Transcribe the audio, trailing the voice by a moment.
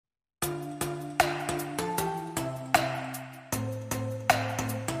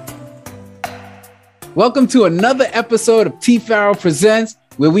Welcome to another episode of T. Farrell Presents,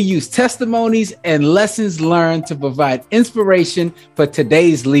 where we use testimonies and lessons learned to provide inspiration for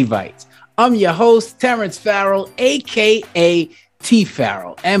today's Levites. I'm your host, Terrence Farrell, aka T.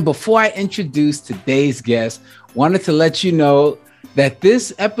 Farrell. And before I introduce today's guest, wanted to let you know that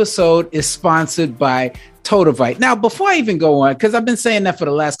this episode is sponsored by Totavite. Now, before I even go on, because I've been saying that for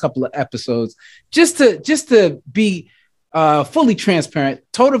the last couple of episodes, just to be fully transparent,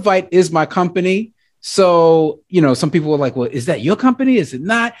 Totavite is my company. So, some people were like, well, is that your company? Is it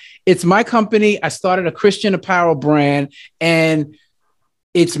not? It's my company. I started a Christian apparel brand, and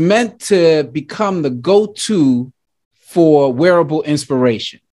it's meant to become the go-to for wearable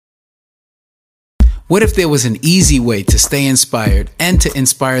inspiration. What if there was an easy way to stay inspired and to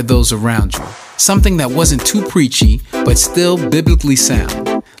inspire those around you? Something that wasn't too preachy, but still biblically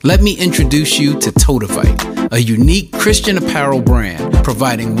sound. Let me introduce you to Totavite, a unique Christian apparel brand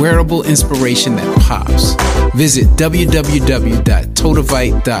providing wearable inspiration that pops. Visit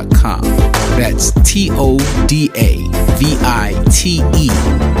www.totavite.com. That's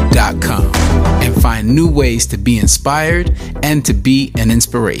TODAVITE.com and find new ways to be inspired and to be an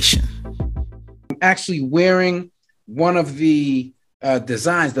inspiration. I'm actually wearing one of the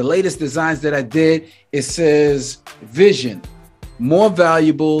designs, the latest designs that I did. It says vision, more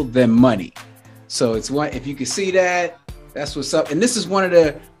valuable than money. So it's one, if you can see that, that's what's up. And this is one of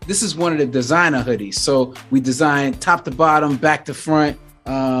the designer hoodies. So we designed top to bottom, back to front.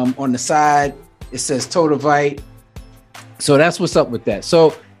 On the side, it says Totavite. So that's what's up with that.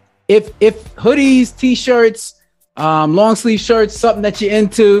 So if hoodies, t-shirts, long sleeve shirts, something that you're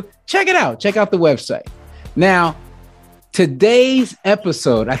into, check it out. Check out the website. Now, today's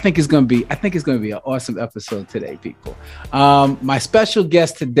episode, I think it's going to be an awesome episode today, people. My special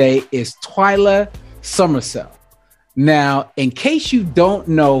guest today is Twyla Summersell. Now, in case you don't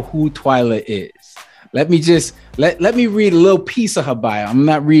know who Twyla is, let me read a little piece of her bio. I'm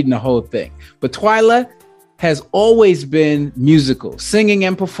not reading the whole thing, but Twyla has always been musical, singing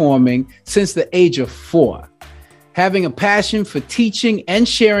and performing since the age of 4. Having a passion for teaching and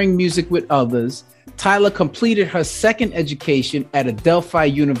sharing music with others, Twyla completed her second education at Adelphi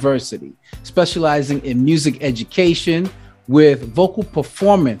University, specializing in music education with vocal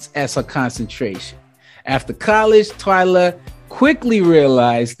performance as her concentration. After college, Twyla quickly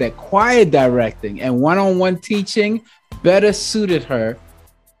realized that choir directing and one-on-one teaching better suited her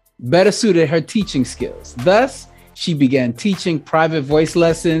teaching skills. Thus, she began teaching private voice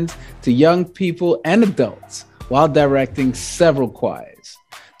lessons to young people and adults while directing several choirs.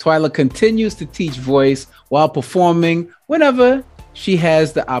 Twyla continues to teach voice while performing whenever she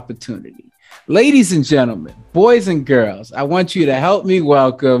has the opportunity. Ladies and gentlemen, boys and girls, I want you to help me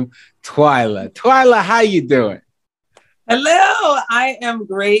welcome Twyla. Twyla, how you doing? Hello, I am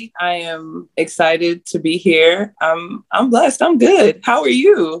great. I am excited to be here. I'm blessed. I'm good. How are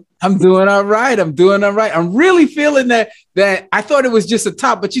you? I'm doing all right. I'm really feeling that I thought it was just a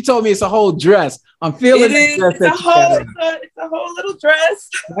top, but you told me it's a whole dress. I'm feeling it's a whole little dress.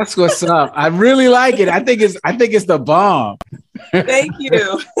 That's what's up. I really like it. I think it's the bomb. Thank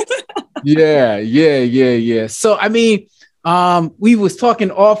you. Yeah. So, we was talking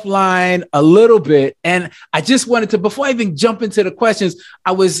offline a little bit, and I just wanted to, before I even jump into the questions,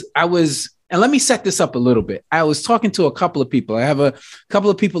 I was, and let me set this up a little bit. I was talking to a couple of people. I have a couple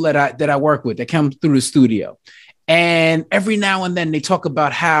of people that I work with that come through the studio, and every now and then they talk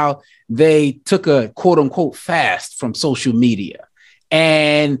about how they took a quote unquote fast from social media,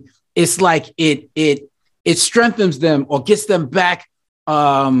 and it's like it strengthens them or gets them back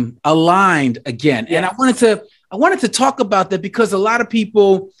aligned again. Yeah. And I wanted to talk about that because a lot of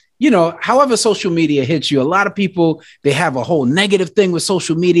people, however social media hits you, a lot of people, they have a whole negative thing with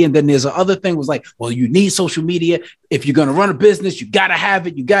social media. And then there's another thing was like, well, you need social media. If you're going to run a business, you got to have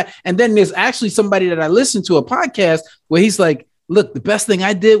it. And then there's actually somebody that I listened to a podcast where he's like, look, the best thing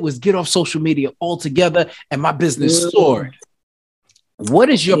I did was get off social media altogether and my business soared. What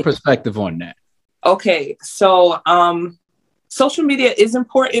is your perspective on that? Okay. So, social media is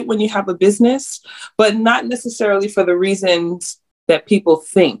important when you have a business, but not necessarily for the reasons that people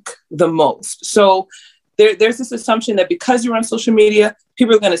think the most. So there's this assumption that because you're on social media,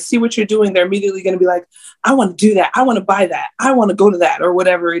 people are going to see what you're doing. They're immediately going to be like, I want to do that. I want to buy that. I want to go to that, or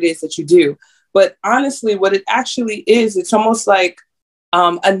whatever it is that you do. But honestly, what it actually is, it's almost like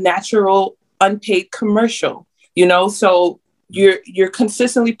a natural unpaid commercial, so you're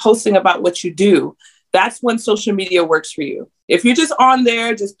consistently posting about what you do. That's when social media works for you. If you're just on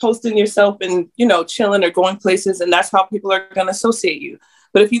there, just posting yourself and, chilling or going places, and that's how people are going to associate you.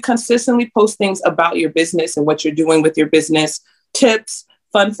 But if you consistently post things about your business and what you're doing with your business, tips,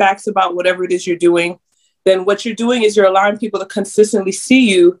 fun facts about whatever it is you're doing, then what you're doing is you're allowing people to consistently see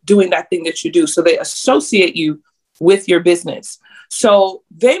you doing that thing that you do. So they associate you with your business. So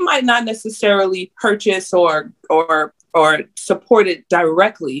they might not necessarily purchase or support it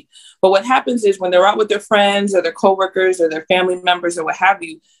directly. But what happens is when they're out with their friends or their coworkers or their family members or what have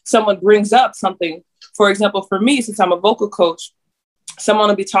you, someone brings up something. For example, for me, since I'm a vocal coach, someone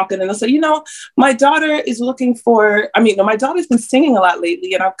will be talking and they'll say, my daughter is looking for, my daughter's been singing a lot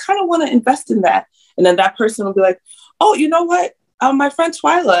lately and I kind of want to invest in that. And then that person will be like, oh, you know what? My friend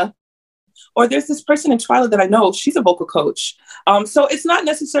Twyla, or there's this person in Twyla that I know, she's a vocal coach. So it's not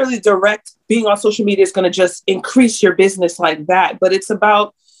necessarily direct. Being on social media is going to just increase your business like that. But it's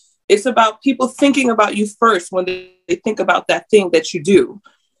about people thinking about you first when they think about that thing that you do,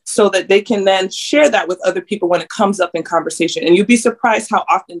 so that they can then share that with other people when it comes up in conversation. And you'd be surprised how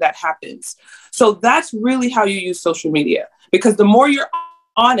often that happens. So that's really how you use social media, because the more you're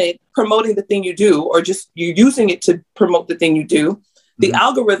on it promoting the thing you do, or just you using it to promote the thing you do, the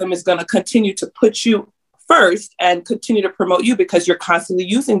algorithm is going to continue to put you first and continue to promote you because you're constantly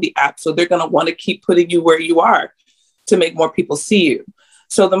using the app. So they're going to want to keep putting you where you are to make more people see you.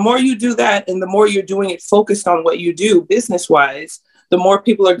 So the more you do that and the more you're doing it focused on what you do business wise, the more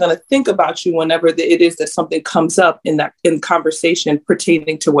people are going to think about you whenever it is that something comes up in conversation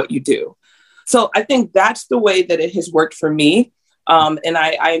pertaining to what you do. So I think that's the way that it has worked for me. And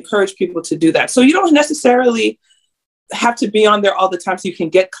I encourage people to do that. So you don't necessarily have to be on there all the time so you can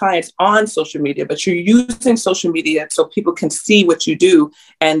get clients on social media, but you're using social media so people can see what you do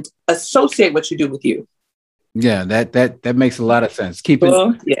and associate what you do with you. Yeah, that makes a lot of sense.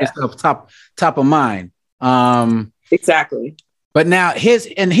 Keeping yourself top of mind. Exactly. But now here's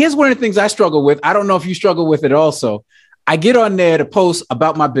one of the things I struggle with. I don't know if you struggle with it also. I get on there to post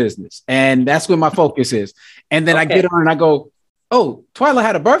about my business, and that's where my focus is. And then I get on and I go, oh, Twyla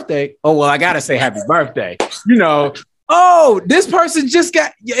had a birthday. Oh, well, I got to say happy birthday. Oh, this person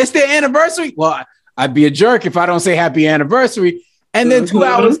it's their anniversary. Well, I'd be a jerk if I don't say happy anniversary. And then 2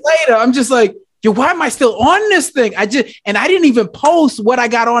 hours later, I'm just like, yo, why am I still on this thing? I didn't even post what I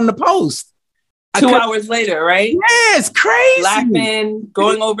got on the post. 2 hours later, right? Yeah, it's crazy. Laughing,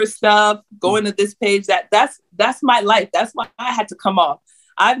 going over stuff, going to this page. That's my life. That's why I had to come off.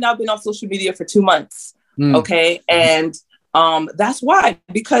 I've now been on social media for 2 months. Okay. And that's why,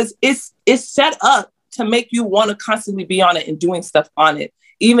 because it's set up to make you want to constantly be on it and doing stuff on it,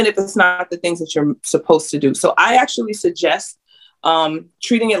 even if it's not the things that you're supposed to do. So I actually suggest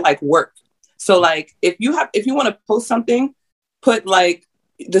treating it like work. So like if you want to post something, put like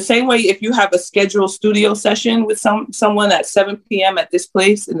the same way if you have a scheduled studio session with someone at 7 p.m. at this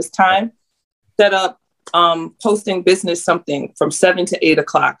place in this time, set up posting business something from 7 to 8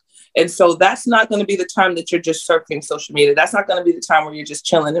 o'clock. And so that's not going to be the time that you're just surfing social media. That's not going to be the time where you're just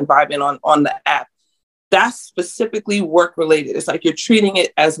chilling and vibing on the app. That's specifically work related. It's like you're treating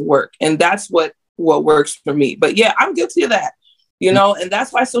it as work. And that's what works for me. But yeah, I'm guilty of that, and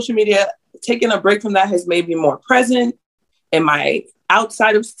that's why social media, taking a break from that has made me more present in my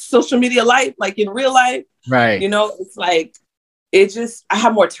outside of social media life, like in real life. Right. It's like, I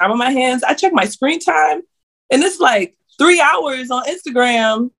have more time on my hands. I check my screen time and it's like 3 hours on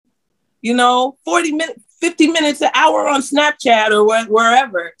Instagram, 40 minutes, 50 minutes, an hour on Snapchat or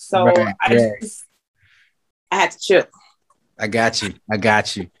wherever. So right. I had to chill. I got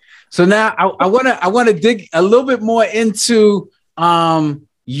you. So now I want to dig a little bit more into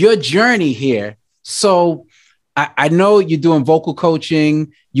your journey here. So I know you're doing vocal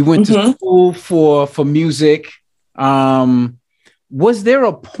coaching. You went to school for music. Was there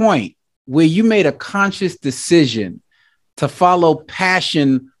a point where you made a conscious decision to follow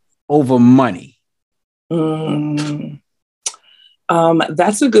passion over money? That's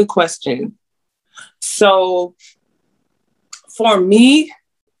a good question. So for me,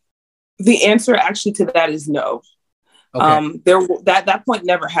 the answer actually to that is no. Okay. That point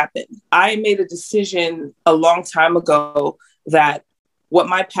never happened. I made a decision a long time ago that what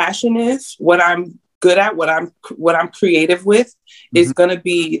my passion is, what I'm good at, what I'm creative with, is going to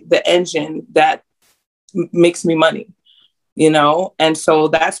be the engine that makes me money. And so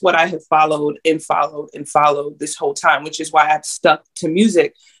that's what I have followed this whole time, which is why I've stuck to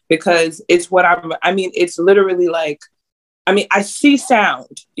music, because it's what it's literally like, I see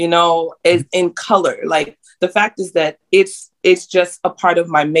sound, as in color. Like the fact is that it's just a part of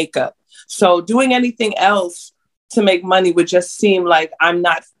my makeup. So doing anything else to make money would just seem like I'm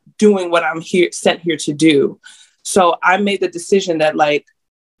not doing what I'm sent here to do. So I made the decision that like,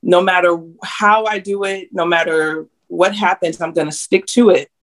 no matter how I do it, no matter what happens, I'm going to stick to it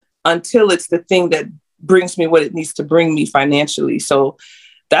until it's the thing that brings me what it needs to bring me financially. So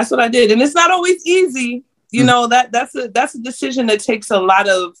that's what I did. And it's not always easy. You know, that's a decision that takes a lot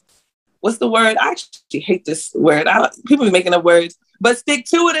of, what's the word? I actually hate this word. People be making up words, but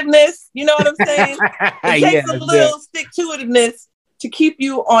stick-to-itiveness. You know what I'm saying? It takes a little stick-to-itiveness to keep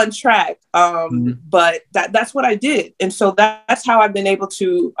you on track. But that's what I did. And so that's how I've been able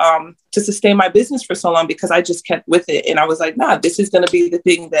to sustain my business for so long, because I just kept with it. And I was like, nah, this is going to be the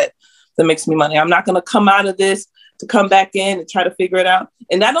thing that makes me money. I'm not going to come out of this to come back in and try to figure it out.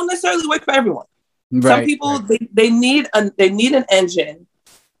 And that don't necessarily work for everyone. Right, some people, they need an engine,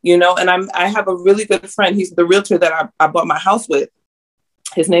 you know, and I have a really good friend. He's the realtor that I bought my house with.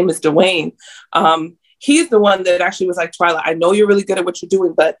 His name is Dwayne. He's the one that actually was like, Twyla, I know you're really good at what you're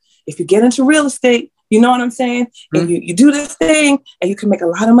doing, but if you get into real estate, you know what I'm saying? And you do this thing and you can make a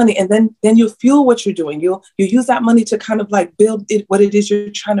lot of money, and then you'll fuel what you're doing. You use that money to kind of like build what it is you're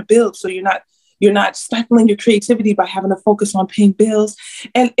trying to build. So you're not stifling your creativity by having to focus on paying bills.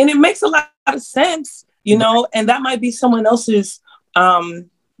 And it makes a lot of sense, you know, and that might be someone else's journey.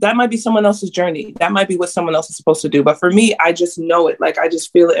 That might be what someone else is supposed to do. But for me, I just know it. Like, I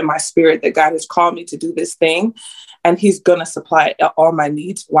just feel it in my spirit that God has called me to do this thing, and he's going to supply all my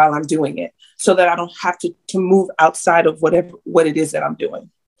needs while I'm doing it, so that I don't have to move outside of what it is that I'm doing.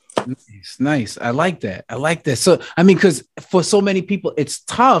 Nice. I like that. So, I mean, because for so many people, it's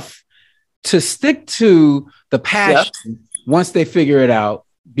tough to stick to the passion once they figure it out,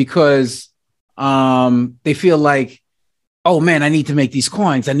 because they feel like, oh man, I need to make these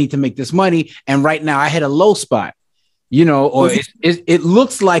coins. I need to make this money. And right now I hit a low spot, you know, or it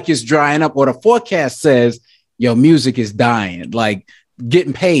looks like it's drying up, or the forecast says, yo, music is dying, like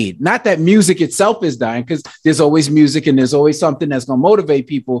getting paid. Not that music itself is dying, because there's always music and there's always something that's going to motivate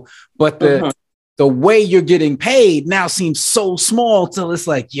people. But the way you're getting paid now seems so small till it's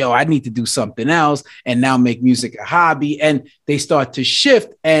like, yo, I need to do something else and now make music a hobby. And they start to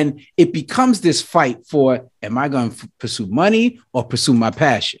shift, and it becomes this fight for, am I going to pursue money or pursue my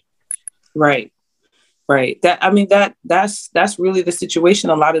passion? Right. That's really the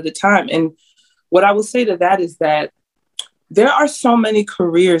situation a lot of the time. And what I will say to that is that there are so many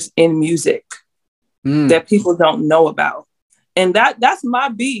careers in music that people don't know about. And that's my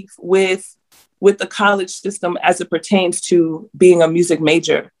beef with the college system as it pertains to being a music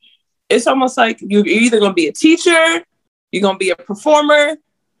major. It's almost like you're either going to be a teacher, you're going to be a performer,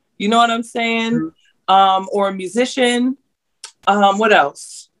 you know what I'm saying? Or a musician. What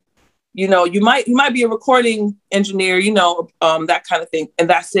else? You know, you might be a recording engineer, you know, that kind of thing. And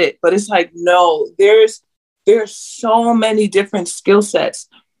that's it. But it's like, no, there's so many different skill sets.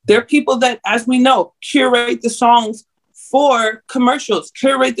 There are people that, as we know, curate the songs for commercials,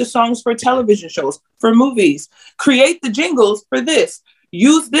 curate the songs for television shows, for movies, create the jingles for this,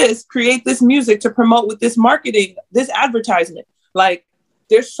 use this, create this music to promote with this marketing, this advertisement. Like,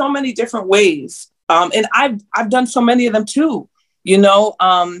 there's so many different ways. And I've done so many of them too, you know,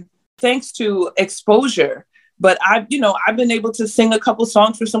 thanks to exposure. But I've been able to sing a couple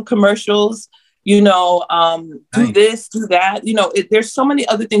songs for some commercials, you know, do this, do that. You know, there's so many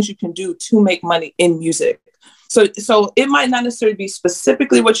other things you can do to make money in music. So it might not necessarily be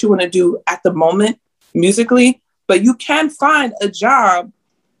specifically what you want to do at the moment musically, but you can find a job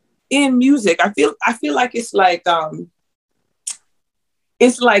in music. I feel like it's like a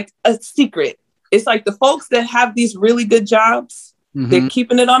secret. It's like the folks that have these really good jobs, they're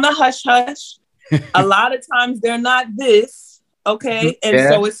keeping it on a hush hush. A lot of times they're not this, okay? And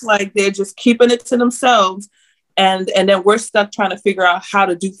so it's like they're just keeping it to themselves. And then we're stuck trying to figure out how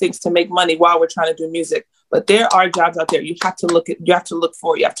to do things to make money while we're trying to do music. But there are jobs out there. You have to look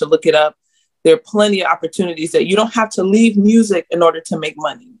it up. There are plenty of opportunities that you don't have to leave music in order to make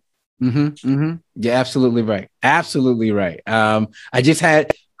money. Yeah, absolutely right. Absolutely right. I just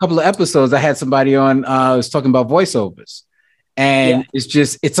had a couple of episodes. I had somebody on, was talking about voiceovers, and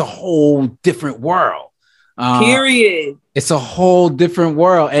it's a whole different world. Period. It's a whole different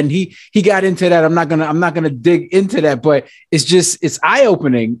world. And he got into that. I'm not gonna dig into that, but it's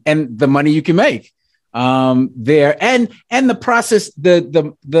eye-opening, and the money you can make there, and the process,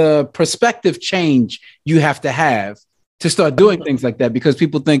 the perspective change you have to start doing things like that, because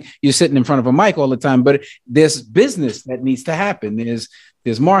people think you're sitting in front of a mic all the time, but there's business that needs to happen.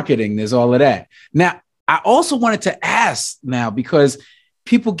 There's marketing, there's all of that. Now, I also wanted to ask now, because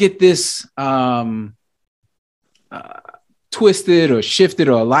people get this twisted or shifted,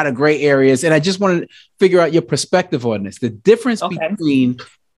 or a lot of gray areas. And I just wanted to figure out your perspective on this, the difference between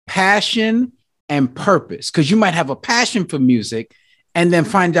passion and purpose, because you might have a passion for music and then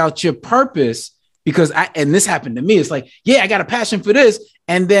find out your purpose, because and this happened to me. It's like, I got a passion for this.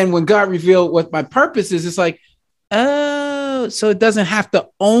 And then when God revealed what my purpose is, it's like, oh, so it doesn't have to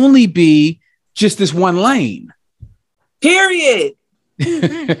only be just this one lane. Period.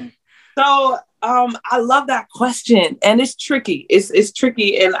 So I love that question, and it's tricky. It's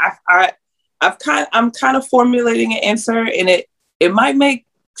tricky, and I'm kind of formulating an answer, and it might make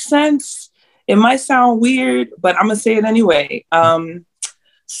sense. It might sound weird, but I'm gonna say it anyway.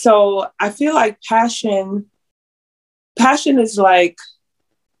 So I feel like passion is like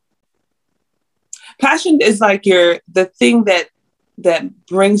the thing that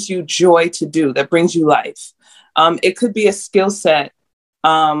brings you joy to do, that brings you life. It could be a skill set.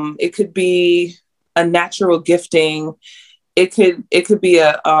 It could be a natural gifting. It could be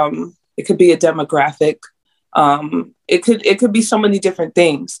a demographic. It could be so many different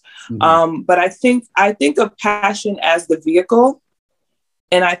things. Mm-hmm. But I think of passion as the vehicle,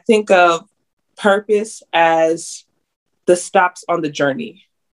 and I think of purpose as the stops on the journey.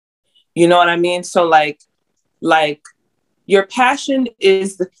 You know what I mean? So like your passion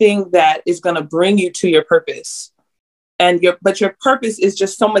is the thing that is going to bring you to your purpose. But your purpose is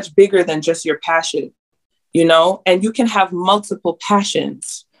just so much bigger than just your passion, you know, and you can have multiple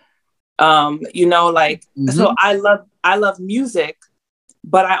passions, you know, mm-hmm. So I love music,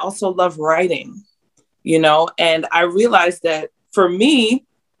 but I also love writing, you know, and I realized that for me,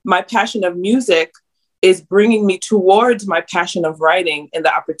 my passion of music is bringing me towards my passion of writing and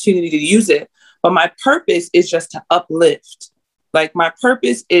the opportunity to use it. But my purpose is just to uplift. Like my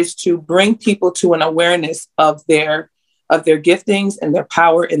purpose is to bring people to an awareness of their giftings and their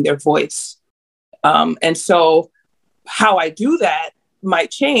power and their voice. And so how I do that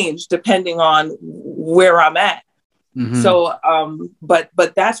might change depending on where I'm at. Mm-hmm. So, but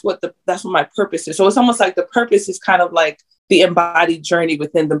that's what my purpose is. So it's almost like the purpose is kind of like the embodied journey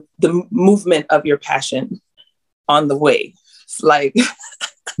within the movement of your passion on the way. It's like,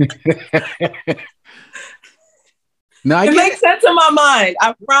 no, it makes sense in my mind.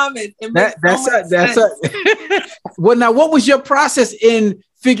 I promise. Well, now, what was your process in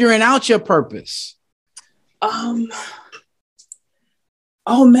figuring out your purpose? Oh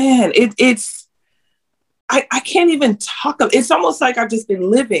man, it's I can't even talk of. It's almost like I've just been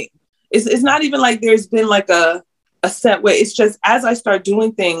living. It's not even like there's been like a set way. It's just as I start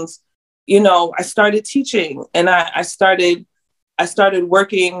doing things, you know, I started teaching, and I started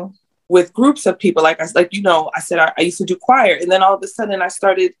working with groups of people. I said I used to do choir, and then all of a sudden I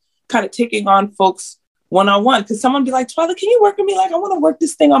started kind of taking on folks one-on-one, because someone would be like, Twyla, can you work with me? Like, I want to work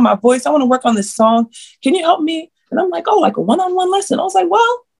this thing on my voice. I want to work on this song. Can you help me? And I'm like, oh, like a one-on-one lesson. I was like,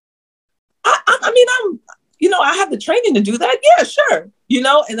 well, I mean, I have the training to do that. Yeah, sure. You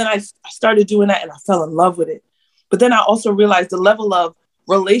know, and then I started doing that, and I fell in love with it. But then I also realized the level of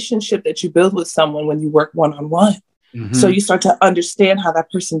relationship that you build with someone when you work one-on-one. Mm-hmm. So you start to understand how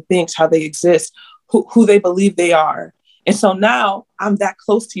that person thinks, how they exist, who they believe they are. And so now I'm that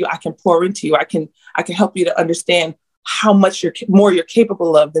close to you. I can pour into you. I can help you to understand how much you're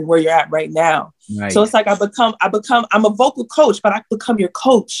capable of than where you're at right now. Right. So it's like I'm a vocal coach, but I become your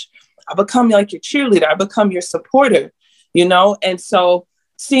coach. I become like your cheerleader. I become your supporter, you know? And so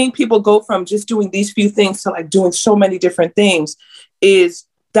seeing people go from just doing these few things to like doing so many different things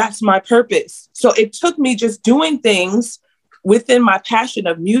that's my purpose. So it took me just doing things within my passion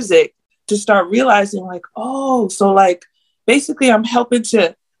of music to start realizing like, oh, so like basically I'm helping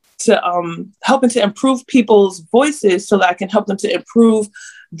to improve people's voices so that I can help them to improve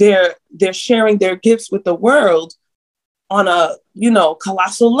their sharing their gifts with the world on a, you know,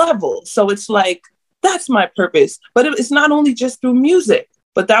 colossal level. So it's like, that's my purpose. But it's not only just through music,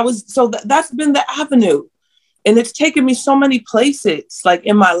 but that's been the avenue. And it's taken me so many places, like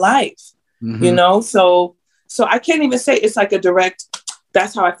in my life, mm-hmm. you know? So I can't even say it's like a direct,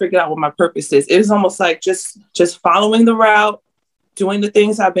 that's how I figured out what my purpose is. It was almost like just following the route, doing the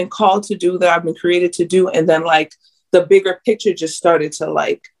things I've been called to do, that I've been created to do. And then like the bigger picture just started to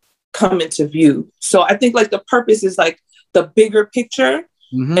like come into view. So I think like the purpose is like the bigger picture,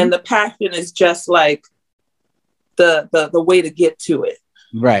 mm-hmm. and the passion is just like the way to get to it.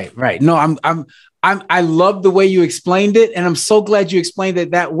 Right. No, I love the way you explained it. And I'm so glad you explained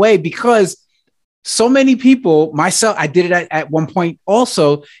it that way, because so many people, myself, I did it at one point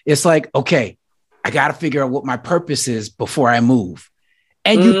also. It's like, okay, I got to figure out what my purpose is before I move.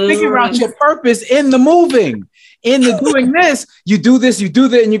 And you figure out your purpose in the moving, in the doing this, you do this, you do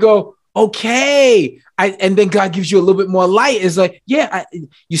that, and you go, okay. And then God gives you a little bit more light. It's like, yeah,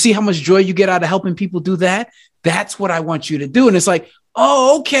 you see how much joy you get out of helping people do that? That's what I want you to do. And it's like,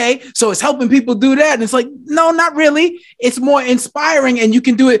 oh, okay. So it's helping people do that. And it's like, no, not really. It's more inspiring, and you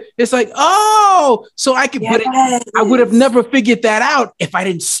can do it. It's like, oh, so I could, yes. But I would have never figured that out if I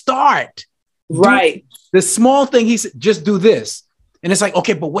didn't start Right. The small thing, he said, just do this. And it's like,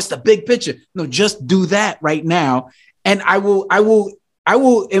 okay, but what's the big picture? No, just do that right now. And I will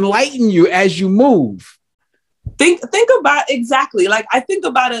enlighten you as you move. Think about exactly. Like I think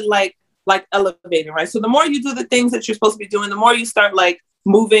about it like elevating, right? So the more you do the things that you're supposed to be doing, the more you start like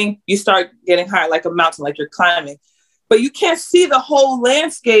moving, you start getting higher, like a mountain, like you're climbing. But you can't see the whole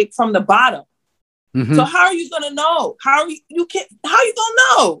landscape from the bottom. Mm-hmm. So how are you going to know? How are you going to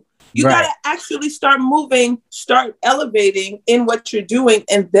know? You got to actually start moving, start elevating in what you're doing.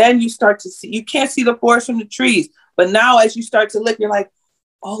 And then you start to see, you can't see the forest from the trees. But now as you start to look, you're like,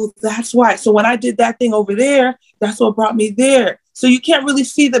 oh, that's why. So when I did that thing over there, that's what brought me there. So you can't really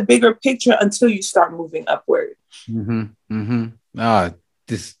see the bigger picture until you start moving upward. Mm-hmm. Mm-hmm.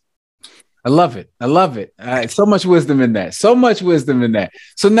 I love it. I love it. So much wisdom in that. So much wisdom in that.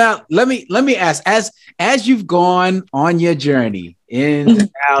 So now let me ask, as you've gone on your journey in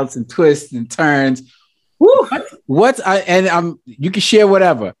outs and twists and turns, you can share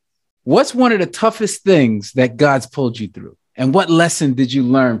whatever. What's one of the toughest things that God's pulled you through? And what lesson did you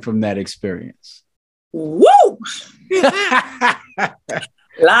learn from that experience? Woo!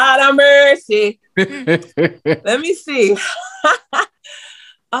 Lord of mercy. Let me see.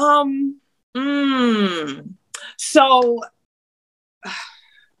 So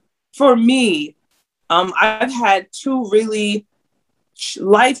for me, I've had two really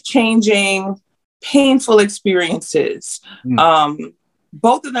life-changing, painful experiences.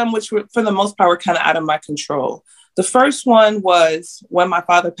 Both of them, which were, for the most part, were kind of out of my control. The first one was when my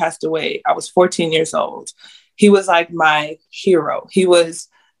father passed away. I was 14 years old. He was like my hero. He was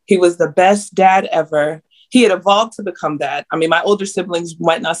the best dad ever. He had evolved to become that. I mean, my older siblings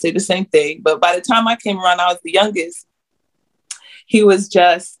might not say the same thing, but by the time I came around, I was the youngest. I was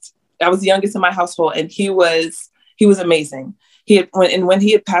the youngest in my household, and he was amazing. When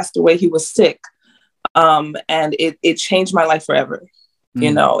he had passed away, he was sick. And it changed my life forever.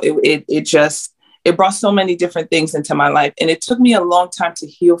 You know, it brought so many different things into my life, and it took me a long time to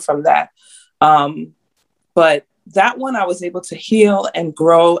heal from that. But that one, I was able to heal and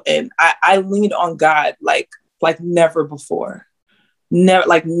grow, and I leaned on God like never before.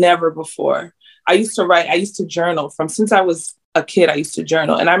 Never before. I used to write. I used to journal since I was a kid. I used to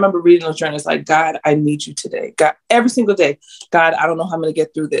journal, and I remember reading those journals like, God, I need you today. God, every single day. God, I don't know how I'm going to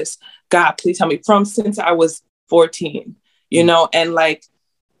get through this. God, please help me. Since I was 14, you know, and like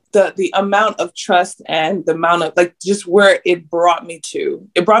the amount of trust and the amount of like just where it brought me to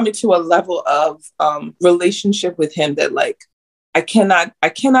a level of relationship with him that like I cannot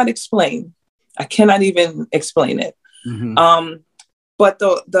explain. I cannot even explain it. Mm-hmm. But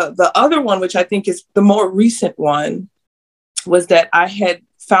the other one, which I think is the more recent one, was that I had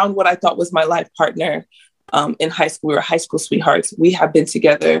found what I thought was my life partner in high school. We were high school sweethearts. We have been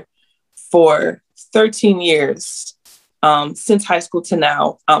together for 13 years. Since high school to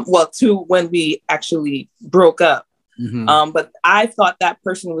now, to when we actually broke up. Mm-hmm. But I thought that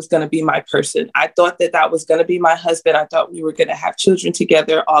person was going to be my person. I thought that was going to be my husband. I thought we were going to have children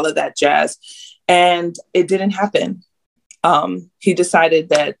together, all of that jazz. And it didn't happen. He decided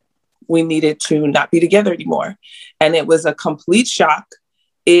that we needed to not be together anymore. And it was a complete shock.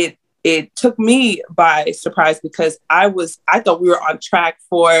 It took me by surprise because I thought we were on track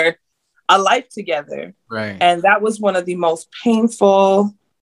for a life together. Right. And that was one of the most painful,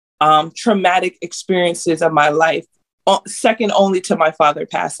 traumatic experiences of my life, second only to my father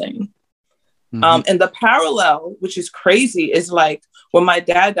passing. Mm-hmm. And the parallel, which is crazy, is like when my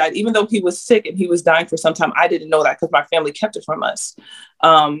dad died, even though he was sick and he was dying for some time, I didn't know that because my family kept it from us.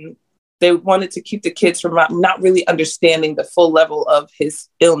 They wanted to keep the kids from not really understanding the full level of his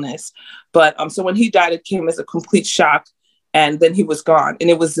illness. But so when he died, it came as a complete shock. And then he was gone. And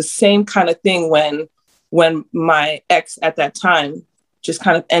it was the same kind of thing when my ex at that time just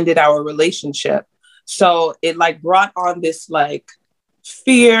kind of ended our relationship. So it like brought on this like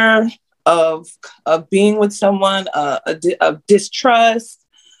fear of being with someone, of distrust,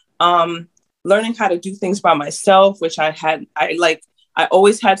 learning how to do things by myself, which I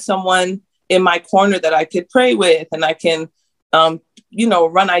always had someone in my corner that I could pray with and I can,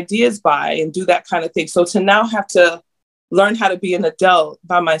 run ideas by and do that kind of thing. So to now have to learn how to be an adult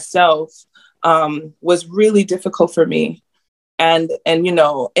by myself was really difficult for me. And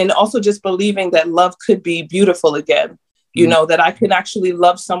also just believing that love could be beautiful again, that I can actually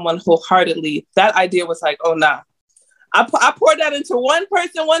love someone wholeheartedly. That idea was like, oh, nah, I poured that into one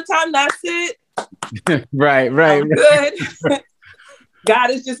person one time. That's it. Right. I'm good.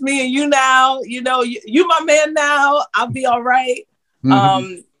 God, it's just me and you now, you my man now, I'll be all right.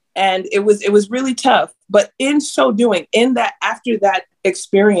 Mm-hmm. And it was really tough. But in so doing, after that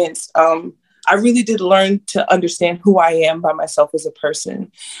experience, I really did learn to understand who I am by myself as a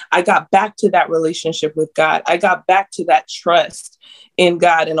person. I got back to that relationship with God. I got back to that trust in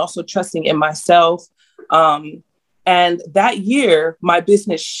God and also trusting in myself. And that year, my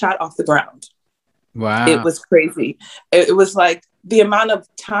business shot off the ground. Wow. It was crazy. It was like the amount of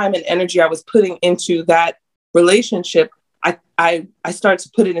time and energy I was putting into that relationship, I started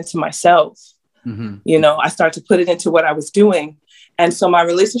to put it into myself. Mm-hmm. You know, I started to put it into what I was doing. And so my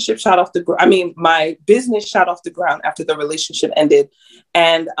relationship shot off the ground. I mean, my business shot off the ground after the relationship ended.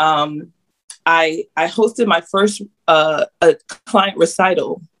 And I hosted my first a client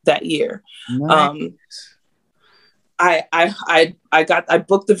recital that year. Nice. I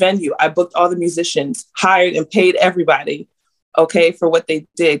booked the venue. I booked all the musicians, hired and paid everybody, okay, for what they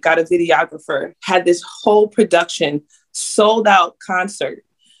did. Got a videographer, had this whole production, sold out concert,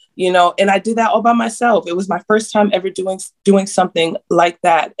 you know, and I did that all by myself. It was my first time ever doing something like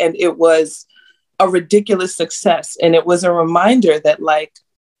that. And it was a ridiculous success. And it was a reminder that, like,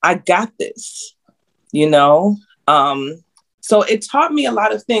 I got this, you know? So it taught me a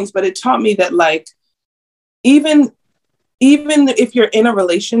lot of things, but it taught me that, like, even if you're in a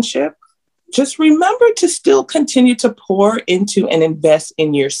relationship, just remember to still continue to pour into and invest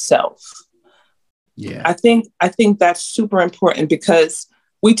in yourself. Yeah. I think that's super important, because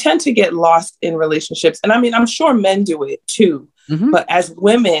we tend to get lost in relationships. And I mean, I'm sure men do it too, Mm-hmm. but as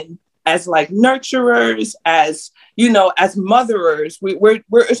women, as like nurturers, as, you know, as motherers,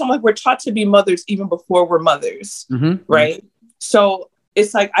 it's almost like we're taught to be mothers even before we're mothers. Mm-hmm. Right. So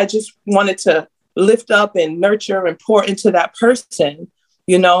it's like, I just wanted to lift up and nurture and pour into that person,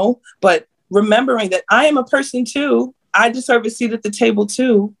 you know, but remembering that I am a person too. I deserve a seat at the table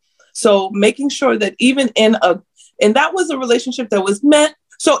too. So making sure that even and that was a relationship that was meant.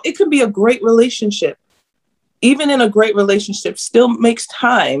 So it could be a great relationship. Even in a great relationship, still makes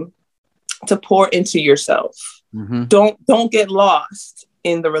time to pour into yourself. Mm-hmm. Don't get lost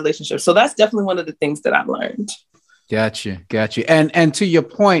in the relationship. So that's definitely one of the things that I've learned. Gotcha. And to your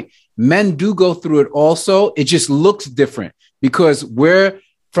point, men do go through it also. It just looks different because we're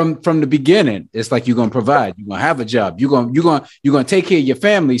from the beginning. It's like you're gonna provide, you're gonna have a job, you're gonna take care of your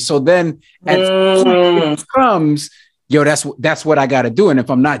family. So then it comes, yo, that's what I got to do. And if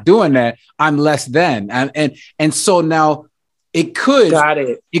I'm not doing that, I'm less than. And so now it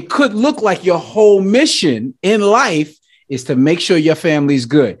could look like your whole mission in life is to make sure your family's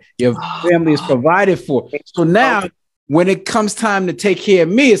good. Your family is provided for. So now when it comes time to take care of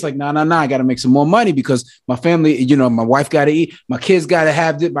me, it's like, no, I got to make some more money because my family, you know, my wife got to eat, my kids got to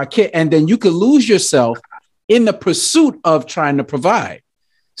have my kid. And then you could lose yourself in the pursuit of trying to provide.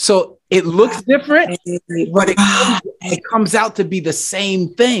 So it looks different, but it comes out to be the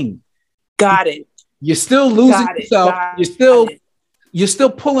same thing. Got it. You're still losing yourself. You're still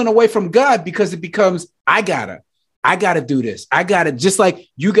pulling away from God because it becomes, I gotta do this. I gotta, just like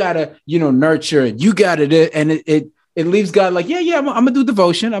you gotta, you know, nurture it. You gotta do it. And it leaves God like, yeah, I'm gonna do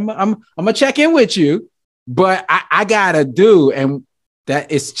devotion. I'm gonna check in with you, but I gotta do. And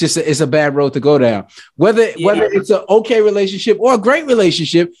that it's a bad road to go down. Whether it's an okay relationship or a great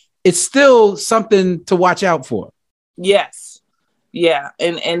relationship, it's still something to watch out for. Yes. Yeah.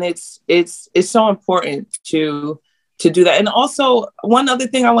 And it's so important to do that. And also one other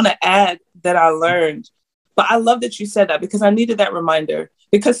thing I want to add that I learned, but I love that you said that because I needed that reminder,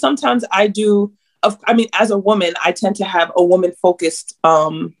 because sometimes as a woman, I tend to have a woman focused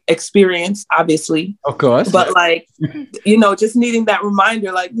experience, obviously. Of course. But like, you know, just needing that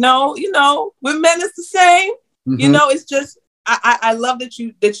reminder, like, no, you know, with men it's the same. Mm-hmm. You know, it's just, I love that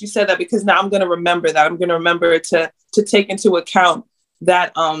you said that, because now I'm going to remember that. I'm going to remember to take into account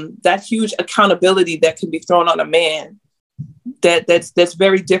that that huge accountability that can be thrown on a man. That's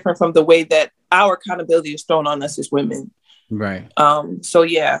very different from the way that our accountability is thrown on us as women. Right. So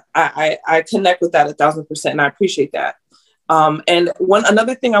yeah, I connect with that 1,000%, and I appreciate that. And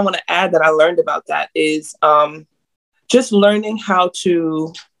another thing I want to add that I learned about that is just learning how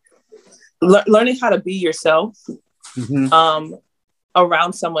to be yourself. Mm-hmm.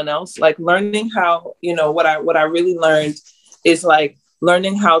 Around someone else, like learning how, you know, what I really learned is like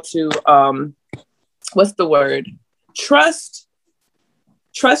learning how to what's the word? Trust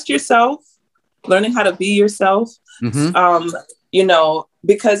yourself, learning how to be yourself. Mm-hmm. You know,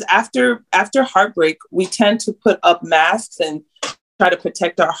 because after heartbreak, we tend to put up masks and try to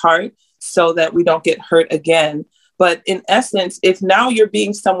protect our heart so that we don't get hurt again. But in essence, if now you're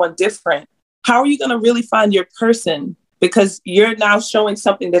being someone different, how are you going to really find your person? Because you're now showing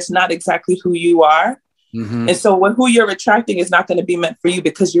something that's not exactly who you are. Mm-hmm. And so who you're attracting is not going to be meant for you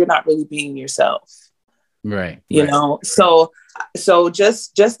because you're not really being yourself. Right. You know, so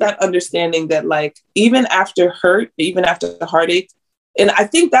just that understanding that like even after hurt, even after the heartache, and I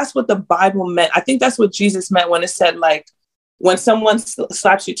think that's what the Bible meant. I think that's what Jesus meant when it said like when someone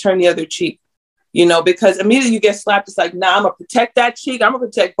slaps you, turn the other cheek. You know, because immediately you get slapped, it's like, nah, I'm gonna protect that cheek. I'm gonna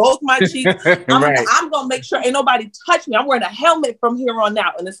protect both my cheeks. Right. I'm gonna make sure ain't nobody touch me. I'm wearing a helmet from here on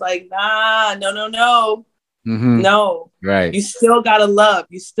out. And it's like, nah, no. Mm-hmm. No. Right. You still gotta love.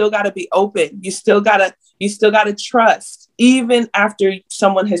 You still gotta be open. You still gotta trust, even after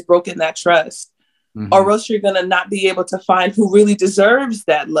someone has broken that trust. Mm-hmm. Or else you're gonna not be able to find who really deserves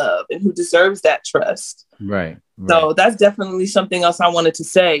that love and who deserves that trust. Right. So that's definitely something else I wanted to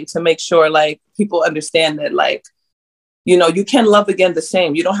say to make sure like people understand that like, you know, you can love again the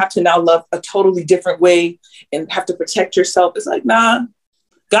same. You don't have to now love a totally different way and have to protect yourself. It's like, nah,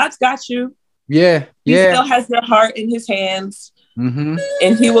 God's got you. Yeah. He still has your heart in his hands, and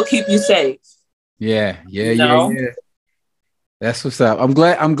he will keep you safe. Yeah. You know? Yeah. That's what's up. I'm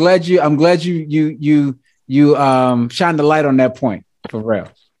glad you shine the light on that point. For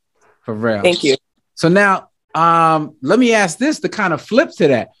real. Thank you. So now let me ask this to kind of flip to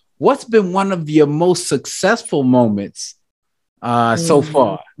that. What's been one of your most successful moments so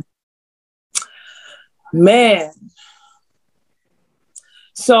far? Man.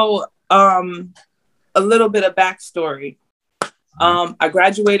 So a little bit of backstory. I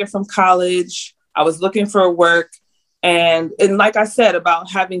graduated from college. I was looking for work. And like I said,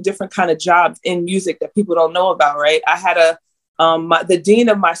 about having different kind of jobs in music that people don't know about, right? I had the dean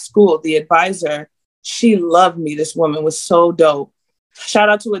of my school, the advisor, she loved me. This woman was so dope. Shout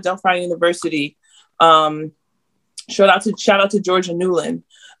out to Adelphi University. Shout out to Georgia Newland.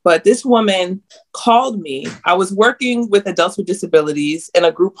 But this woman called me. I was working with adults with disabilities in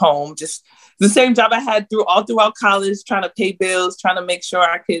a group home, just the same job I had all throughout college, trying to pay bills, trying to make sure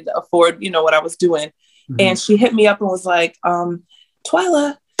I could afford, you know, what I was doing. Mm-hmm. And she hit me up and was like,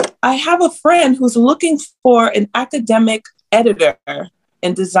 Twyla, I have a friend who's looking for an academic editor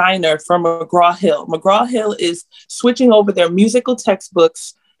and designer from McGraw-Hill. McGraw-Hill is switching over their musical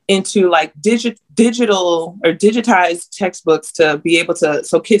textbooks into like digital or digitized textbooks to be able to,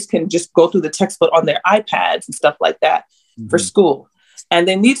 so kids can just go through the textbook on their iPads and stuff like that for school. And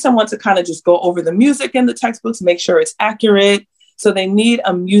they need someone to kind of just go over the music in the textbooks, make sure it's accurate. So they need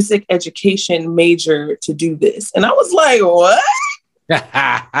a music education major to do this. And I was like, what?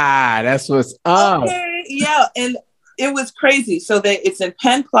 That's what's up. Okay, yeah. And it was crazy. So it's in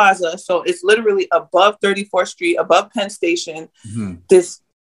Penn Plaza. So it's literally above 34th Street, above Penn Station, this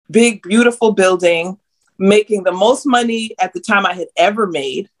big, beautiful building, making the most money at the time I had ever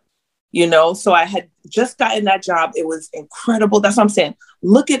made, you know? So I had just gotten that job. It was incredible. That's what I'm saying.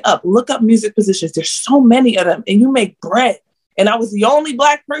 Look up music positions. There's so many of them and you make bread. And I was the only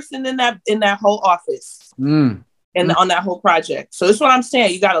Black person in that whole office. And on that whole project. So that's what I'm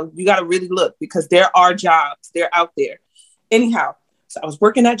saying. You gotta really look because there are jobs. They're out there. Anyhow, so I was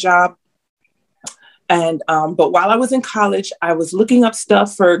working that job. And but while I was in college, I was looking up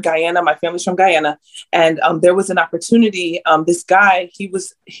stuff for Guyana. My family's from Guyana. And there was an opportunity. This guy, it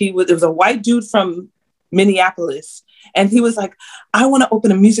was a white dude from Minneapolis. And he was like, I want to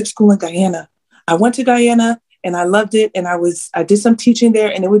open a music school in Guyana. I went to Guyana and I loved it. And I did some teaching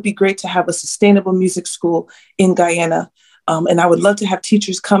there, and it would be great to have a sustainable music school in Guyana. And I would love to have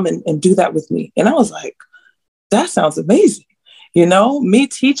teachers come and do that with me. And I was like, that sounds amazing. You know, me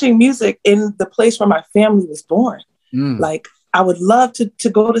teaching music in the place where my family was born. Like, I would love to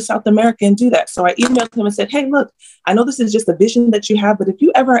go to South America and do that. So I emailed him and said, hey, look, I know this is just a vision that you have, but if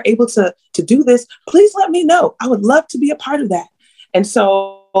you ever are able to do this, please let me know. I would love to be a part of that. And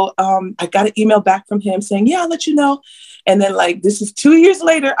so I got an email back from him saying, yeah, I'll let you know. And then like, this is 2 years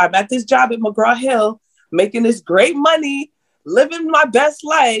later, I'm at this job at McGraw-Hill, making this great money, living my best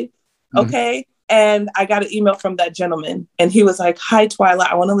life. Okay. And I got an email from that gentleman and he was like, hi, Twyla,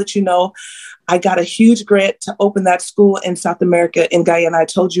 I want to let you know, I got a huge grant to open that school in South America in Guyana I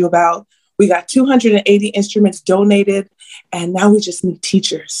told you about. We got 280 instruments donated and now we just need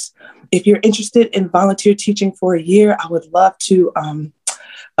teachers. If you're interested in volunteer teaching for a year, I would love to,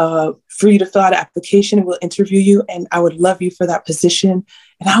 for you to fill out an application and we'll interview you. And I would love you for that position.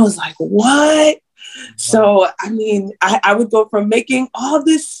 And I was like, what? So, I mean, I would go from making all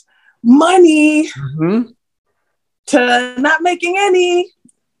this money to not making any,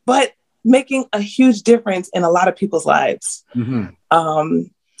 but making a huge difference in a lot of people's lives. And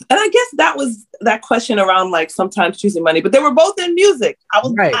I guess that was that question around like sometimes choosing money, but they were both in music.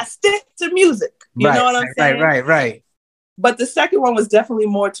 I stick to music. You know what I'm saying? Right. But the second one was definitely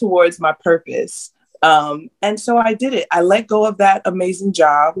more towards my purpose. And so I did it. I let go of that amazing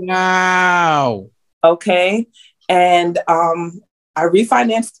job. Wow. Okay. And I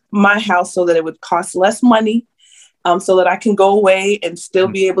refinanced my house so that it would cost less money, so that I can go away and still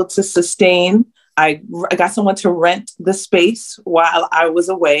be able to sustain. I got someone to rent the space while I was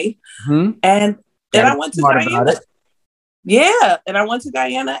away. Mm-hmm. And then I went to Guyana. Yeah. And I went to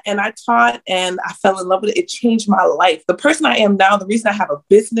Guyana and I taught and I fell in love with it. It changed my life. The person I am now, the reason I have a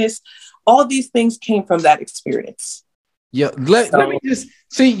business, all these things came from that experience. Yeah. Let me just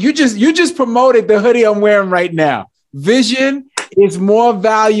see, you just promoted the hoodie I'm wearing right now. Vision is more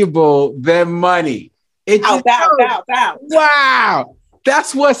valuable than money. Bow. Wow.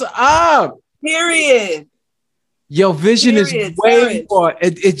 That's what's up. Period. Your vision is way more.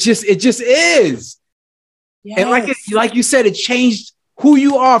 It just is. Yes. And like you said, it changed who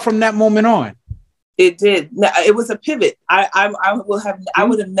you are from that moment on. It did. It was a pivot. I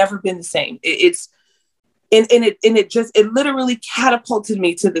would have never been the same. It literally catapulted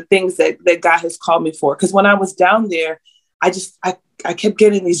me to the things that God has called me for. Because when I was down there, I kept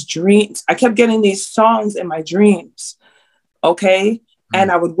getting these dreams. I kept getting these songs in my dreams. Okay. Mm-hmm.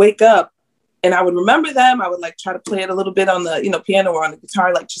 And I would wake up and I would remember them. I would like try to play it a little bit on the, piano or on the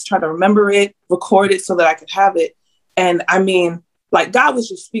guitar, like just try to remember it, record it so that I could have it. And I mean, like God was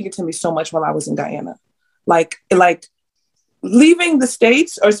just speaking to me so much while I was in Guyana, like leaving the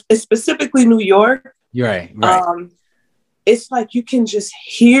States or specifically New York. Right. It's like, you can just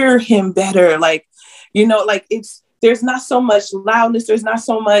hear him better. Like, there's not so much loudness. There's not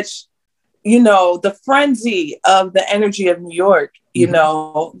so much, the frenzy of the energy of New York,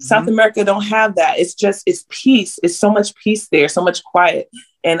 mm-hmm. South America don't have that. It's peace. It's so much peace there, so much quiet.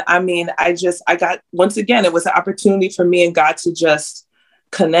 And I mean, I got, once again, it was an opportunity for me and God to just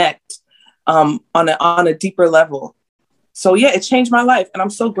connect on a deeper level. So yeah, it changed my life. And I'm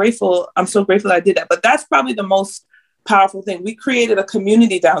so grateful. That I did that. But that's probably the most powerful thing. We created a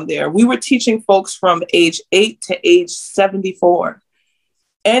community down there. We were teaching folks from age 8 to age 74.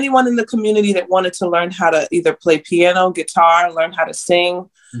 Anyone in the community that wanted to learn how to either play piano, guitar, learn how to sing,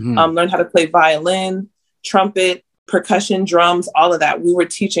 mm-hmm. Learn how to play violin, trumpet, percussion, drums, all of that. We were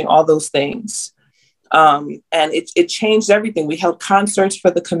teaching all those things. And it changed everything. We held concerts for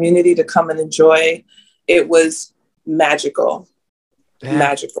the community to come and enjoy. It was magical.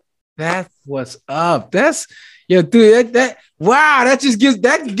 Magical. That's what's up. That's, dude, wow, that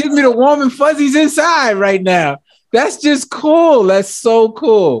gives me the warm and fuzzies inside right now. That's just cool. That's so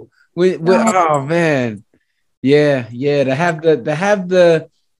cool. Oh man. Yeah. To have the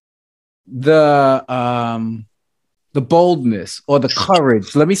boldness or the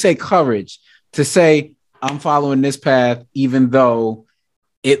courage. Let me say courage to say, I'm following this path, even though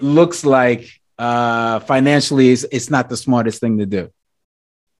it looks like financially it's not the smartest thing to do.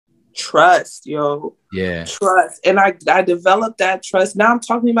 Trust, yo. Yeah. Trust. And I developed that trust. Now I'm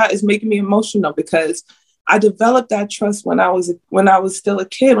talking about it's making me emotional because I developed that trust when I was still a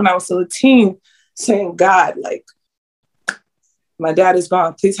kid, when I was still a teen, saying, God, like, my dad is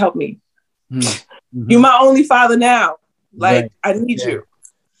gone. Please help me. Mm-hmm. You're my only father now. Like, right. I need you.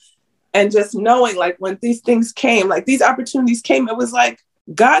 And just knowing, like, when these things came, like these opportunities came, it was like,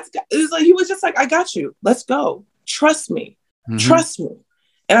 he was just like, I got you. Let's go. Trust me. Mm-hmm. Trust me.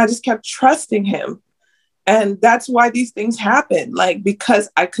 And I just kept trusting him. And that's why these things happen. Like, because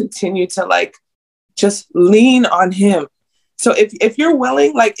I continue to like, just lean on him. So if you're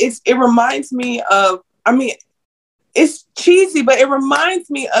willing, like it reminds me of, I mean, it's cheesy, but it reminds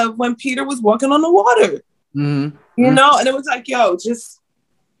me of when Peter was walking on the water, mm-hmm. And it was like, yo, just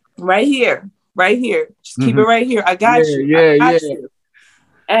right here, just keep it right here. I got you. I got you.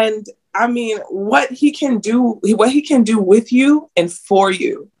 And I mean, what he can do with you and for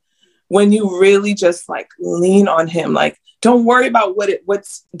you when you really just like lean on him, like, don't worry about what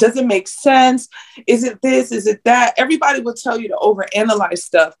doesn't make sense. Is it this? Is it that? Everybody will tell you to overanalyze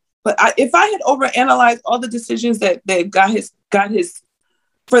stuff. But if I had overanalyzed all the decisions that God has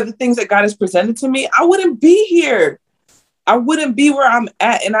for the things that God has presented to me, I wouldn't be here. I wouldn't be where I'm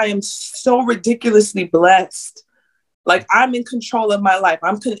at. And I am so ridiculously blessed. Like, I'm in control of my life.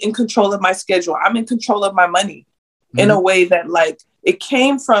 I'm in control of my schedule. I'm in control of my money in a way that, like, it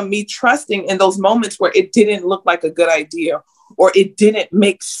came from me trusting in those moments where it didn't look like a good idea or it didn't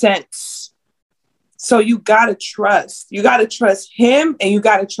make sense. So you got to trust. You got to trust him and you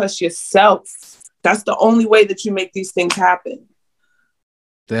got to trust yourself. That's the only way that you make these things happen.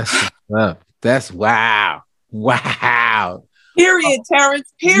 That's wow. Wow. Period,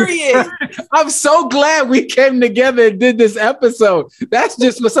 Terrence. Period. I'm so glad we came together and did this episode. That's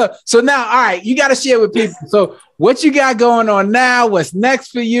just what's up. So now, all right, you got to share with people. So what you got going on now? What's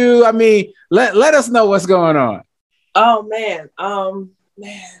next for you? I mean, let us know what's going on. Oh, man.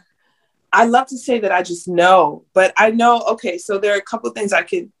 I love to say that I just know, but I know, okay, so there are a couple of things I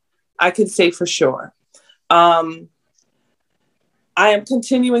can say for sure. I am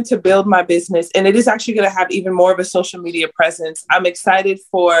continuing to build my business, and it is actually going to have even more of a social media presence. I'm excited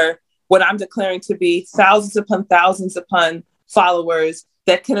for what I'm declaring to be thousands upon followers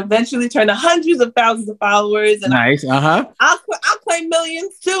that can eventually turn to hundreds of thousands of followers. And nice. I'll claim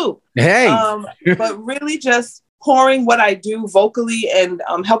millions too. Hey, but really just pouring what I do vocally and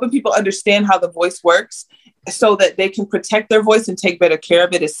helping people understand how the voice works so that they can protect their voice and take better care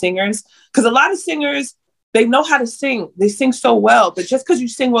of it as singers. Because a lot of singers, they know how to sing. They sing so well, but just because you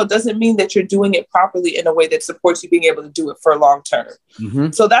sing well doesn't mean that you're doing it properly in a way that supports you being able to do it for long term.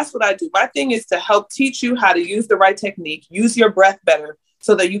 Mm-hmm. So that's what I do. My thing is to help teach you how to use the right technique, use your breath better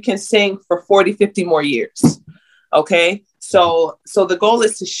so that you can sing for 40, 50 more years. Okay. So the goal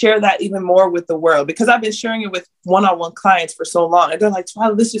is to share that even more with the world, because I've been sharing it with one-on-one clients for so long. And they're like,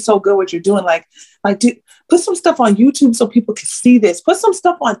 wow, this is so good what you're doing. Like put some stuff on YouTube so people can see this. Put some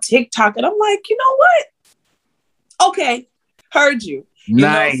stuff on TikTok. And I'm like, you know what? Okay, heard you.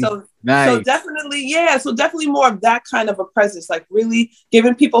 Nice. Nice. So definitely, yeah. So definitely more of that kind of a presence, like really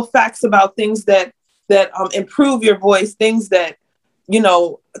giving people facts about things that improve your voice, things that,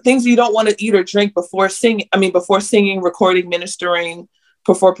 things you don't want to eat or drink before singing, recording, ministering,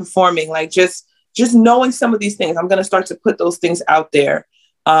 before performing, like just knowing some of these things. I'm going to start to put those things out there.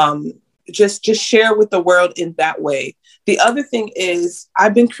 Just share with the world in that way. The other thing is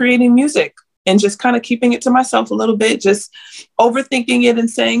I've been creating music and just kind of keeping it to myself a little bit, just overthinking it and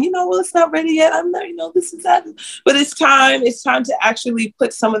saying, well, it's not ready yet. I'm not, this is that. But it's time to actually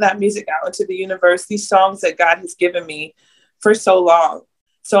put some of that music out into the universe, these songs that God has given me for so long.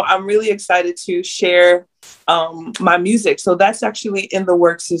 So I'm really excited to share my music. So that's actually in the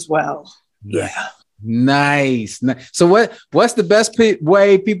works as well. Yeah. Nice. So what's the best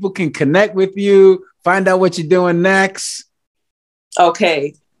way people can connect with you, find out what you're doing next?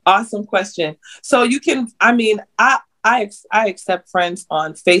 Okay. Awesome question. So you can, I accept friends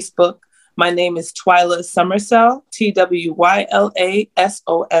on Facebook. My name is Twyla Summersell, TWYLA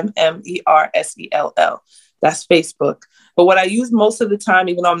That's Facebook. But what I use most of the time,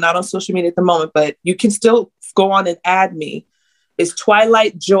 even though I'm not on social media at the moment, but you can still go on and add me, is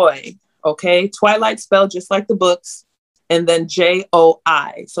Twilight Joy. Okay. Twilight spelled just like the books, and then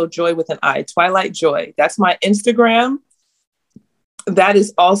JOI. So joy with an I, Twilight Joy. That's my Instagram. That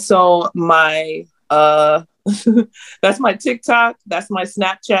is also my, that's my TikTok. That's my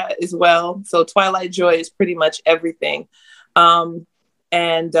Snapchat as well. So Twilight Joy is pretty much everything. And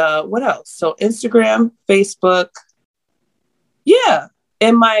what else? So Instagram, Facebook. Yeah.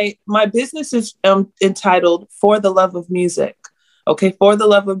 And my business is entitled For the Love of Music. Okay. For the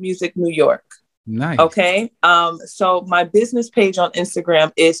Love of Music, New York. Nice. Okay. So my business page on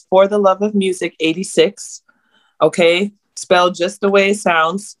Instagram is For the Love of Music 86. Okay. Spelled just the way it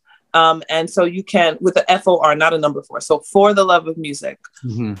sounds. And so you can, with the FOR, not a number 4. So For the Love of Music,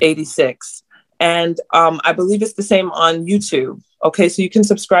 86. And I believe it's the same on YouTube. Okay. So you can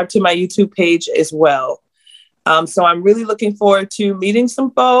subscribe to my YouTube page as well. So I'm really looking forward to meeting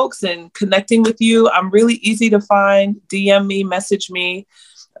some folks and connecting with you. I'm really easy to find. DM me, message me.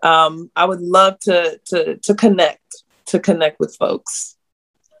 I would love to connect with folks.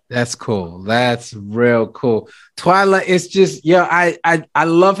 That's cool. That's real cool. Twyla, it's just, I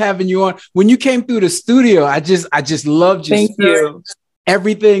love having you on. When you came through the studio, I just loved your spirit.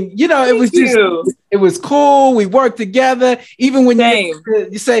 Everything, it was cool. We worked together. Even when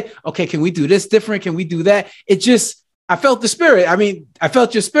you say, okay, can we do this different? Can we do that? I felt the spirit. I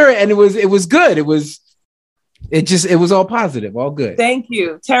felt your spirit, and it was good. It was all positive, all good. Thank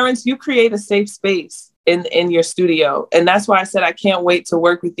you. Terrence, you create a safe space in your studio. And that's why I said, I can't wait to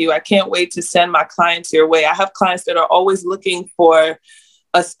work with you. I can't wait to send my clients your way. I have clients that are always looking for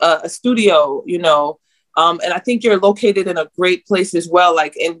a studio, and I think you're located in a great place as well,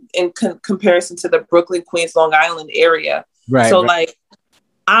 like in comparison to the Brooklyn, Queens, Long Island area. Right. So like,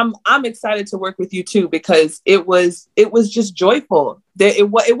 I'm excited to work with you too, because it was just joyful. It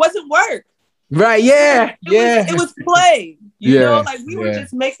wasn't work. Right. Yeah. It was play. We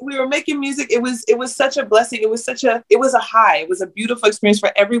were making music. It was such a blessing. It was a high. It was a beautiful experience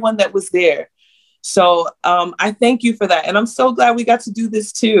for everyone that was there. So I thank you for that. And I'm so glad we got to do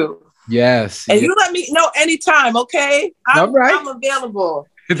this too. Yes. And you let me know anytime. Okay. I'm available.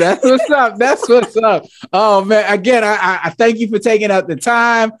 That's what's up. Oh man. Again, I thank you for taking out the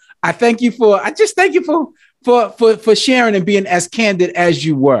time. I just thank you for sharing and being as candid as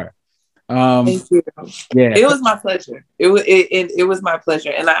you were. Thank you. Yeah, it was my pleasure. It was my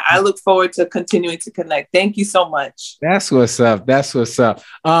pleasure, and I look forward to continuing to connect. Thank you so much. That's what's up. That's what's up.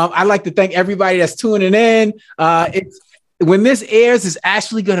 I'd like to thank everybody that's tuning in. When this airs, it's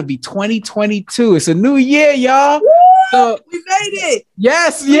actually going to be 2022. It's a new year, y'all. Woo! So we made it.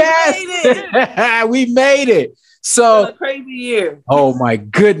 Yes, we made it. We made it. So a crazy year. Oh my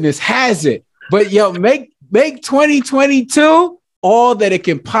goodness, has it? But yo, make 2022 all that it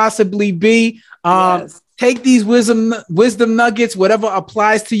can possibly be. Yes. Take these wisdom nuggets, whatever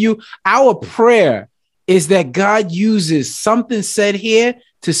applies to you. Our prayer is that God uses something said here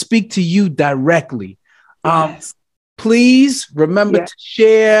to speak to you directly. Yes. Please remember to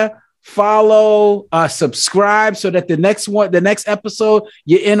share, follow, subscribe so that the next episode,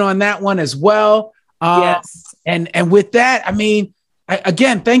 you're in on that one as well. Yes. And with that, I mean,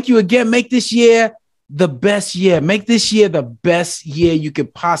 again, thank you again. Make this year the best year. Make this year the best year you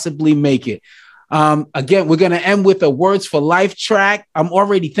could possibly make it. Again, we're going to end with a Words for Life track. I'm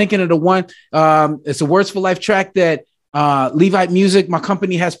already thinking of the one. It's a Words for Life track that Levite Music, my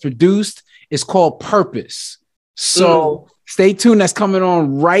company, has produced. It's called Purpose. So stay tuned. That's coming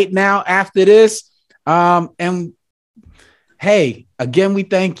on right now after this. And hey, again, we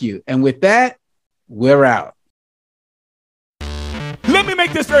thank you. And with that, we're out. Let me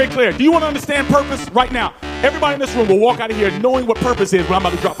make this very clear. Do you want to understand purpose right now? Everybody in this room will walk out of here knowing what purpose is, what I'm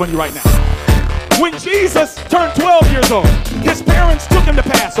about to drop on you right now. When Jesus turned 12 years old, his parents took him to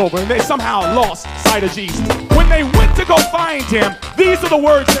Passover, and they somehow lost sight of Jesus. When they went to go find him, these are the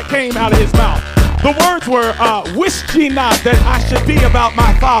words that came out of his mouth. The words were, "Wist ye not that I should be about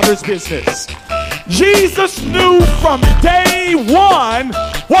my Father's business?" Jesus knew from day one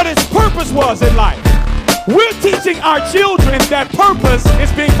what his purpose was in life. We're teaching our children that purpose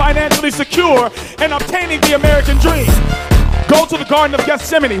is being financially secure and obtaining the American dream. Go to the Garden of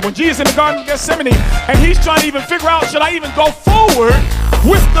Gethsemane. When Jesus is in the Garden of Gethsemane and he's trying to even figure out, should I even go forward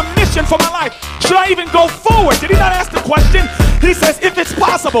with the mission for my life? Should I even go forward? Did he not ask the question? He says, if it's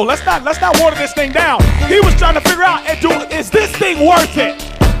possible, let's not water this thing down. He was trying to figure out, is this thing worth it?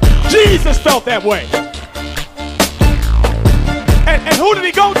 Jesus felt that way. And who did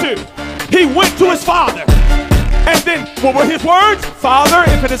he go to? He went to his Father. And then, what were his words? Father,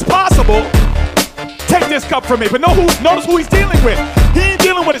 if it is possible, take this cup from me. But notice who he's dealing with. He ain't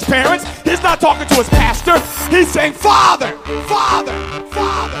dealing with his parents. He's not talking to his pastor. He's saying, Father, Father,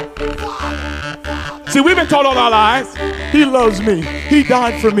 Father, Father. See, we've been taught all our lives, he loves me. He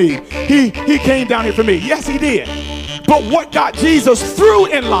died for me. He came down here for me. Yes, he did. But what got Jesus through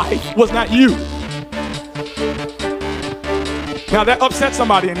in life was not you. Now that upset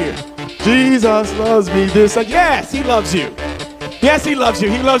somebody in here. Jesus loves me. Yes, he loves you. Yes, he loves you.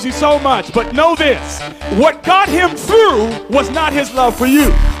 He loves you so much. But know this. What got him through was not his love for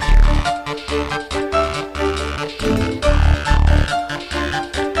you.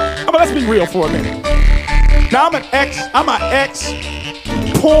 But let's be real for a minute. Now I'm an ex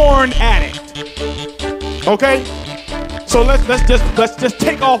porn addict. Okay? So let's just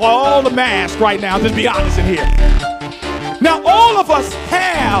take off all the masks right now. Just be honest in here. Now, all of us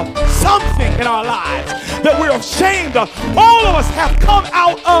have something in our lives that we're ashamed of. All of us have come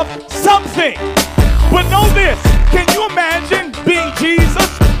out of something. But know this, can you imagine being Jesus,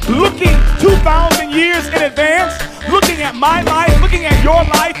 looking 2,000 years in advance, looking at my life, looking at your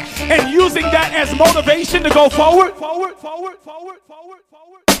life, and using that as motivation to go forward? Forward, forward, forward, forward,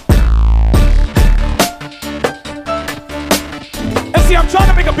 forward. And see, I'm trying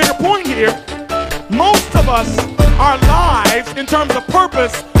to make a bigger point here. Most of us, our lives, in terms of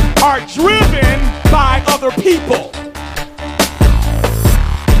purpose, are driven by other people.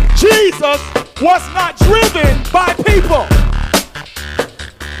 Jesus was not driven by people.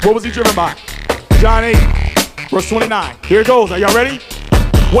 What was he driven by? John 8, verse 29. Here it goes. Are y'all ready?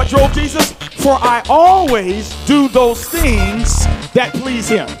 What drove Jesus? For I always do those things that please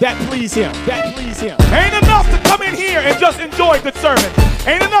him, that please him, that please him. Ain't enough to come in here and just enjoy a good sermon.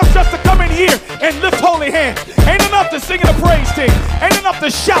 Ain't enough just to come in here and lift holy hands. Ain't enough to sing in a praise team. Ain't enough to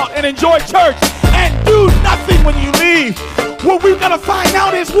shout and enjoy church and do nothing when you leave. What we've got to find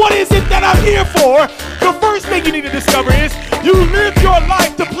out is, what is it that I'm here for? The first thing you need to discover is you live your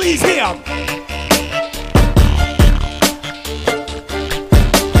life to please him.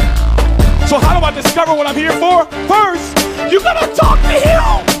 So how do I discover what I'm here for? First, you gotta talk to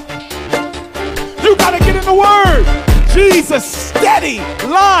him. You gotta get in the word. Jesus' steady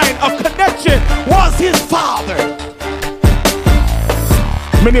line of connection was his Father.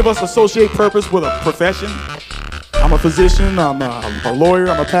 Many of us associate purpose with a profession. I'm a physician, I'm a lawyer,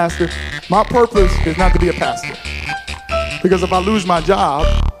 I'm a pastor. My purpose is not to be a pastor. Because if I lose my job,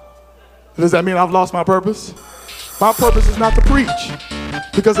 Does that mean I've lost my purpose? My purpose is not to preach.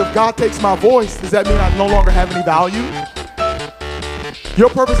 Because if God takes my voice, does that mean I no longer have any value? Your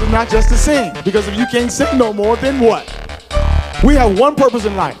purpose is not just to sing. Because if you can't sing no more, then what? We have one purpose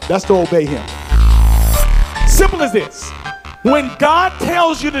in life. That's to obey him. Simple as this. When God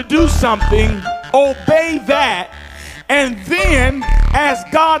tells you to do something, obey that. And then, as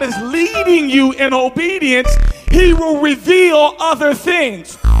God is leading you in obedience, he will reveal other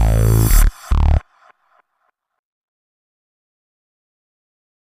things.